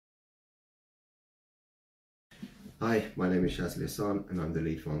Hi, my name is Sun and I'm the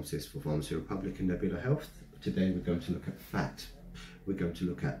lead pharmacist for Pharmacy Republic and Nebula Health. Today we're going to look at fat. We're going to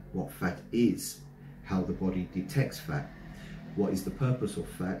look at what fat is, how the body detects fat, what is the purpose of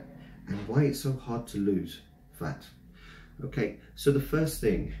fat, and why it's so hard to lose fat. Okay, so the first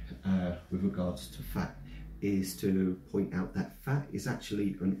thing with regards to fat is to point out that fat is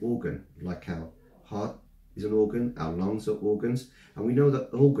actually an organ, like our heart is an organ, our lungs are organs, and we know that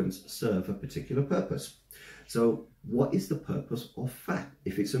organs serve a particular purpose. So what is the purpose of fat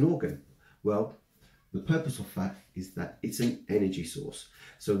if it's an organ? Well, the purpose of fat is that it's an energy source.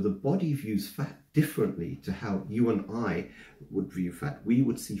 So the body views fat differently to how you and I would view fat. We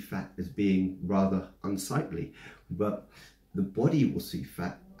would see fat as being rather unsightly, but the body will see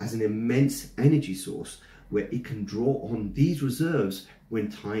fat as an immense energy source where it can draw on these reserves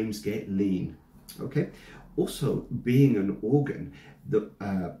when times get lean. Okay. Also, being an organ, the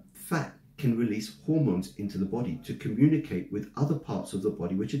fat can release hormones into the body to communicate with other parts of the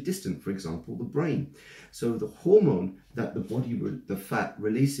body which are distant, for example, the brain. So the hormone that the fat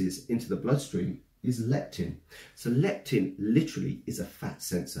releases into the bloodstream is leptin. So leptin literally is a fat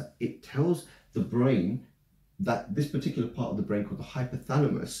sensor. It tells the brain that this particular part of the brain called the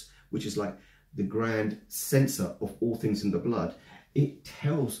hypothalamus, which is like the grand sensor of all things in the blood, it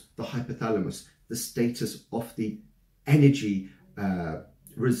tells the hypothalamus the status of the energy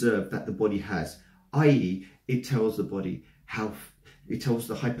reserve that the body has, i.e. it tells the body it tells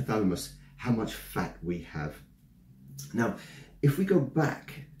the hypothalamus how much fat we have. Now, if we go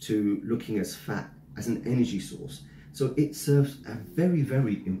back to looking at fat as an energy source, so it serves a very,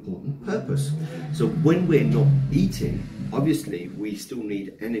 very important purpose. So when we're not eating, obviously we still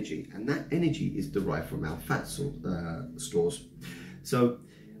need energy, and that energy is derived from our fat stores. So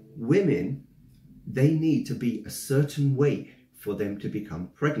women, they need to be a certain weight for them to become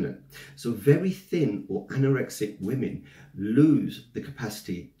pregnant. So very thin or anorexic women lose the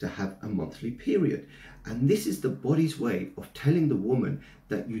capacity to have a monthly period. And this is the body's way of telling the woman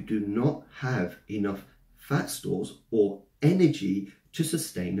that you do not have enough fat stores or energy to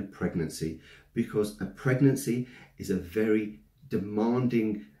sustain a pregnancy, because a pregnancy is a very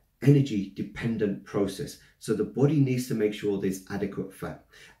demanding, energy dependent process. So the body needs to make sure there's adequate fat.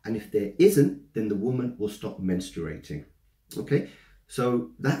 And if there isn't, then the woman will stop menstruating. Okay,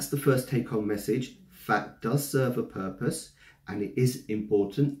 so that's the first take-home message. Fat does serve a purpose, and it is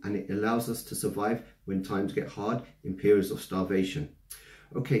important, and it allows us to survive when times get hard in periods of starvation.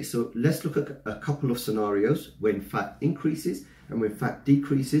 Okay, so let's look at a couple of scenarios when fat increases and when fat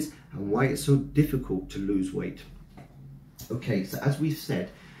decreases, and why it's so difficult to lose weight. Okay, so as we've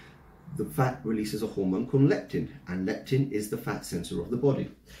said, the fat releases a hormone called leptin, and leptin is the fat sensor of the body.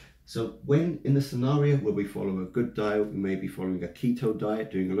 So when in the scenario where we follow a good diet, we may be following a keto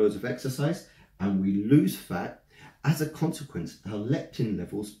diet, doing loads of exercise, and we lose fat, as a consequence, our leptin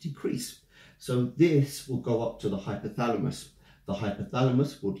levels decrease. So this will go up to the hypothalamus. The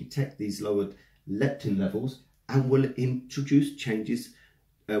hypothalamus will detect these lowered leptin levels and will introduce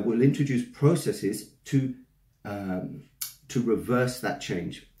processes to reverse that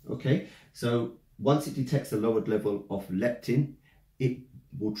change. Okay, so once it detects a lowered level of leptin, it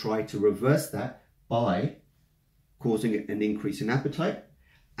will try to reverse that by causing an increase in appetite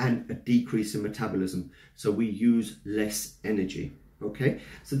and a decrease in metabolism. So we use less energy. Okay,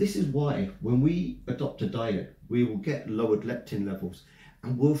 so this is why when we adopt a diet, we will get lowered leptin levels,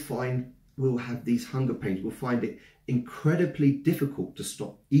 and we'll have these hunger pains. We'll find it incredibly difficult to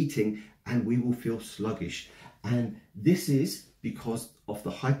stop eating, and we will feel sluggish. And this is because of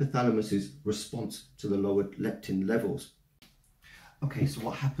the hypothalamus's response to the lowered leptin levels. Okay, so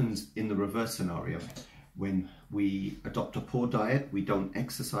what happens in the reverse scenario? When we adopt a poor diet, we don't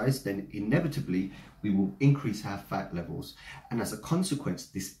exercise, then inevitably we will increase our fat levels. And as a consequence,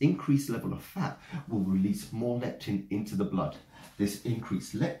 this increased level of fat will release more leptin into the blood. This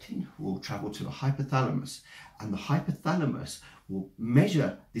increased leptin will travel to the hypothalamus, and the hypothalamus will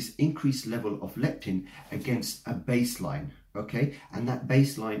measure this increased level of leptin against a baseline, okay? And that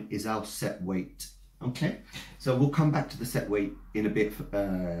baseline is our set weight. Okay, so we'll come back to the set weight in a bit,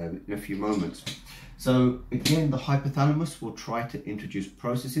 in a few moments. So again, the hypothalamus will try to introduce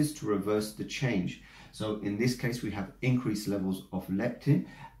processes to reverse the change. So in this case, we have increased levels of leptin,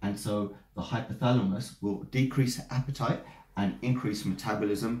 and so the hypothalamus will decrease appetite and increase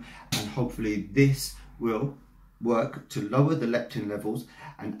metabolism, and hopefully this will work to lower the leptin levels,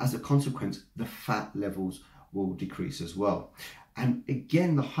 and as a consequence, the fat levels will decrease as well. And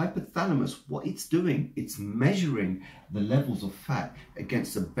again, the hypothalamus, what it's doing, it's measuring the levels of fat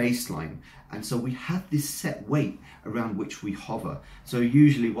against a baseline. And so we have this set weight around which we hover. So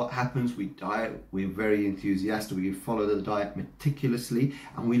usually what happens, we diet, we're very enthusiastic, we follow the diet meticulously,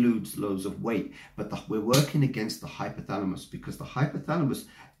 and we lose loads of weight. But we're working against the hypothalamus, because the hypothalamus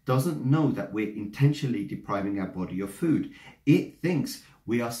doesn't know that we're intentionally depriving our body of food. It thinks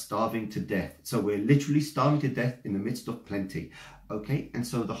we are starving to death. So we're literally starving to death in the midst of plenty. Okay, and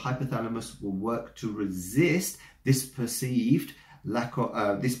so the hypothalamus will work to resist this perceived lack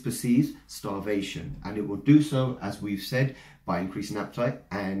of this perceived starvation, and it will do so, as we've said, by increasing appetite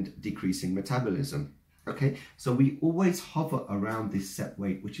and decreasing metabolism. Okay, so we always hover around this set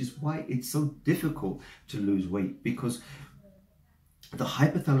weight, which is why it's so difficult to lose weight, because the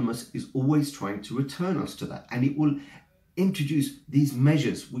hypothalamus is always trying to return us to that, and it will introduce these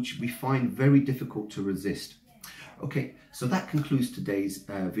measures which we find very difficult to resist. Okay, so that concludes today's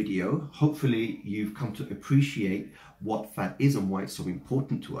video. Hopefully you've come to appreciate what fat is and why it's so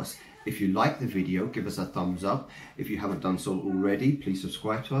important to us. If you like the video, give us a thumbs up. If you haven't done so already, please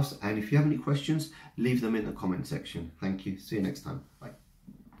subscribe to us. And if you have any questions, leave them in the comment section. Thank you. See you next time. Bye.